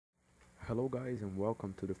Hello guys and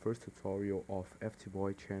welcome to the first tutorial of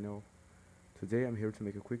FTBoy channel. Today I'm here to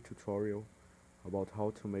make a quick tutorial about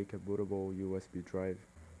how to make a bootable USB drive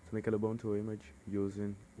to make a Lubuntu image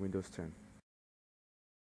using Windows 10.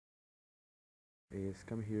 Is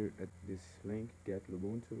come here at this link, get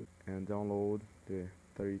Lubuntu, and download the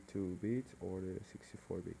 32-bit or the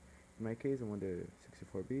 64-bit. In my case I want the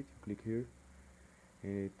 64-bit. Click here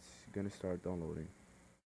and it's gonna start downloading.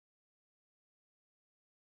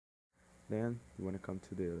 Then you want to come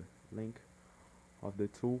to the link of the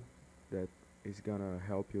tool that is gonna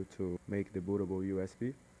help you to make the bootable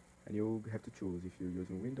USB, and you have to choose if you're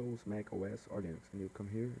using Windows, Mac OS or Linux, and you come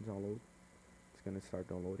here and download. It's gonna start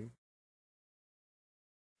downloading.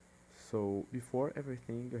 So before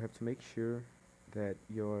everything you have to make sure that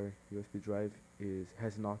your USB drive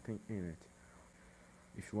has nothing in it.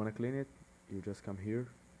 If you want to clean it, you just come here,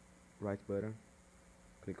 right button,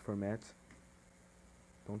 click format,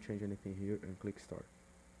 don't change anything here, and click start.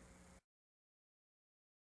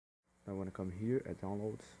 I want to come here at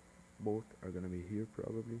downloads. Both are gonna be here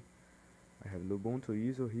probably. I have Lubuntu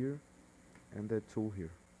ISO here and the tool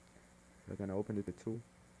here. We're gonna open the tool,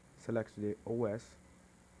 select the OS.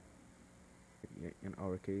 In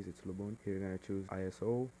our case it's Lubuntu. Here you're gonna choose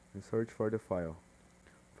ISO and search for the file.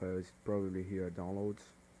 File is probably here at downloads.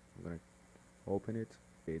 I'm gonna open it.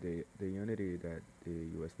 The unity that the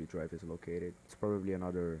USB drive is located, it's probably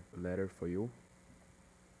another letter for you.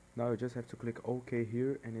 Now you just have to click OK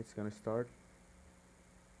here and it's gonna start.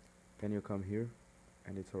 Then you come here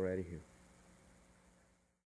and it's already here.